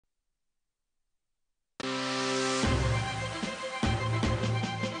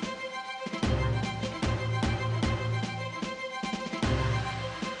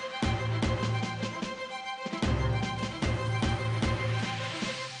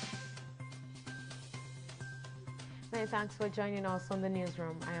Hi, thanks for joining us on the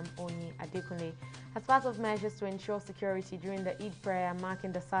newsroom. I am Oni Adekunle. As part of measures to ensure security during the Eid prayer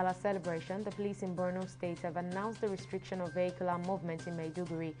marking the Salah celebration, the police in Borno State have announced the restriction of vehicular movement in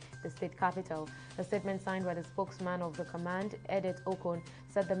Maiduguri, the state capital. A statement signed by the spokesman of the command, Edith Okon,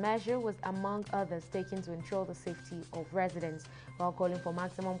 said the measure was among others taken to ensure the safety of residents. While calling for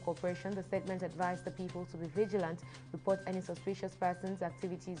maximum cooperation, the statement advised the people to be vigilant, report any suspicious persons,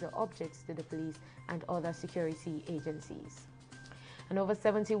 activities or objects to the police and other security agencies. And over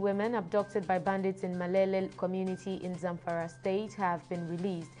 70 women abducted by bandits in Malele community in Zamfara state have been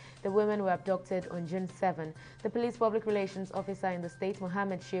released. The women were abducted on June 7. The police public relations officer in the state,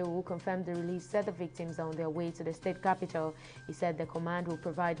 Mohammed Shehu, who confirmed the release, said the victims are on their way to the state capital. He said the command will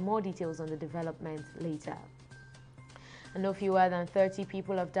provide more details on the development later. And no fewer than 30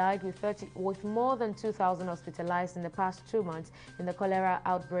 people have died, with more than 2,000 hospitalized in the past 2 months in the cholera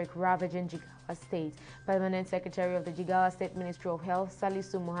outbreak ravaging Jigawa State. Permanent Secretary of the Jigawa State Ministry of Health,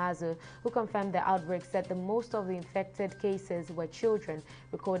 Salisu Muhazu, who confirmed the outbreak, said that most of the infected cases were children,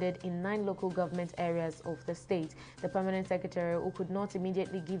 recorded in 9 local government areas of the state. The Permanent Secretary, who could not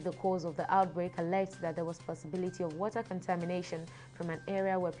immediately give the cause of the outbreak, alleged that there was possibility of water contamination from an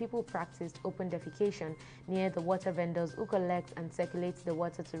area where people practiced open defecation near the water vendors who collect and circulate the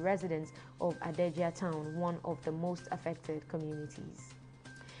water to residents of Adejia town, one of the most affected communities.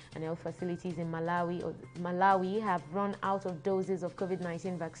 And health facilities in Malawi have run out of doses of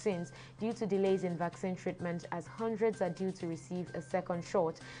COVID-19 vaccines due to delays in vaccine treatment, as hundreds are due to receive a second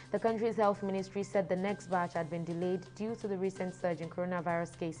shot. The country's health ministry said the next batch had been delayed due to the recent surge in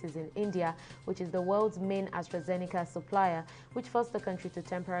coronavirus cases in India, which is the world's main AstraZeneca supplier, which forced the country to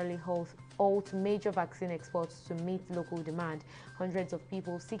temporarily halt major vaccine exports to meet local demand. Hundreds of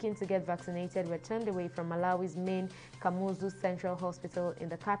people seeking to get vaccinated were turned away from Malawi's main Kamuzu Central Hospital in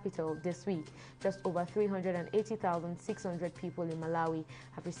the capital this week. Just over 380,600 people in Malawi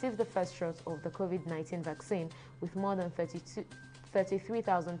have received the first shot of the COVID-19 vaccine, with more than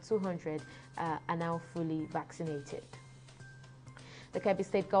 33,200 are now fully vaccinated. The Kebbi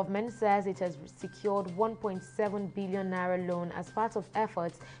state government says it has secured 1.7 billion naira loan as part of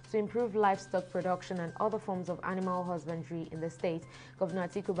efforts to improve livestock production and other forms of animal husbandry in the state. Governor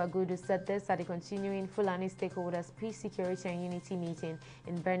Atiku Bagudu said this at the continuing Fulani Stakeholders Peace, Security and Unity meeting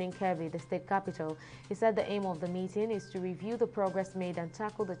in Birnin Kebbi, the state capital. He said the aim of the meeting is to review the progress made and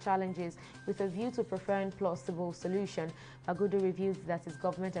tackle the challenges with a view to preferring plausible solution. Bagudu revealed that his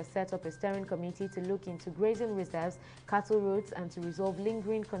government has set up a steering committee to look into grazing reserves, cattle routes, and to resolve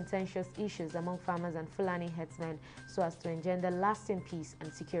lingering contentious issues among farmers and Fulani herdsmen so as to engender lasting peace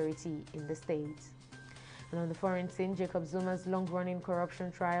and security in the state. And on the foreign scene, Jacob Zuma's long-running corruption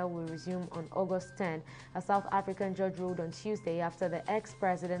trial will resume on August 10. A South African judge ruled on Tuesday after the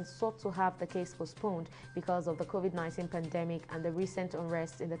ex-president sought to have the case postponed because of the COVID-19 pandemic and the recent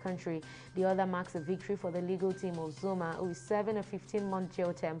unrest in the country. The order marks a victory for the legal team of Zuma, who is serving a 15-month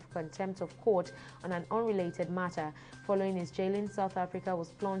jail term for contempt of court on an unrelated matter. Following his jailing, South Africa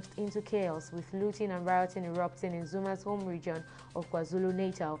was plunged into chaos, with looting and rioting erupting in Zuma's home region of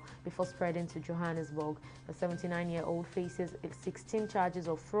KwaZulu-Natal before spreading to Johannesburg. The 79-year-old faces 16 charges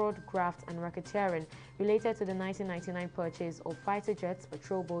of fraud, graft and racketeering related to the 1999 purchase of fighter jets,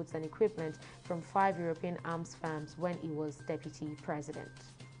 patrol boats and equipment from 5 European arms firms when he was deputy president.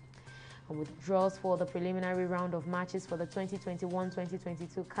 And with draws for the preliminary round of matches for the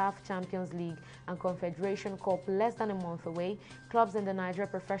 2021-2022 CAF Champions League and Confederation Cup less than a month away, clubs in the Nigeria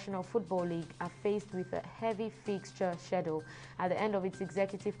Professional Football League are faced with a heavy fixture schedule. At the end of its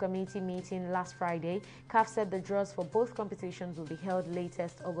executive committee meeting last Friday, CAF said the draws for both competitions will be held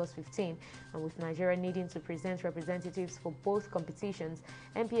latest August 15, and with Nigeria needing to present representatives for both competitions,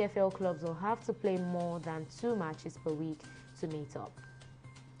 NPFL clubs will have to play more than 2 matches per week to meet up.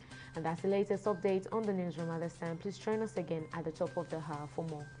 And that's the latest update on the newsroom at this time. Please join us again at the top of the hour for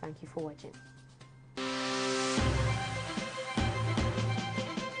more. Thank you for watching.